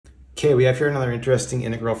Okay, we have here another interesting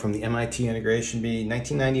integral from the MIT Integration Bee.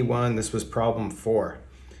 1991, this was problem 4.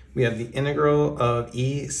 We have the integral of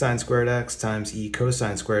e sine squared x times e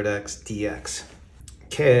cosine squared x dx.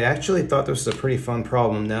 Okay, I actually thought this was a pretty fun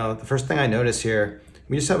problem. Now, the first thing I notice here,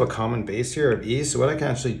 we just have a common base here of e, so what I can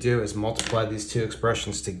actually do is multiply these two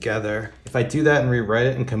expressions together. If I do that and rewrite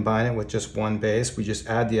it and combine it with just one base, we just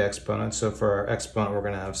add the exponents. So for our exponent, we're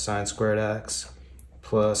going to have sine squared x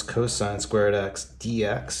plus cosine squared x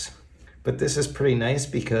dx. But this is pretty nice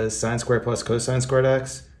because sine squared plus cosine squared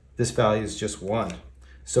x, this value is just 1.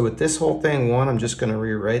 So with this whole thing 1, I'm just going to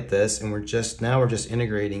rewrite this, and we're just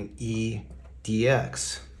integrating e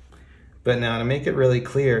dx. But now to make it really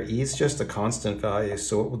clear, e is just a constant value.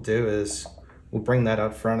 So what we'll do is we'll bring that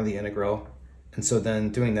out front of the integral. And so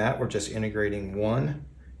then doing that, we're just integrating 1.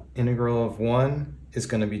 Integral of 1 is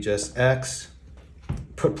going to be just x.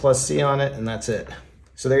 Put plus c on it, and that's it.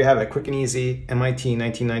 So there you have it, quick and easy, MIT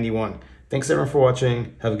 1991. Thanks everyone for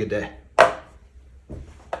watching. Have a good day.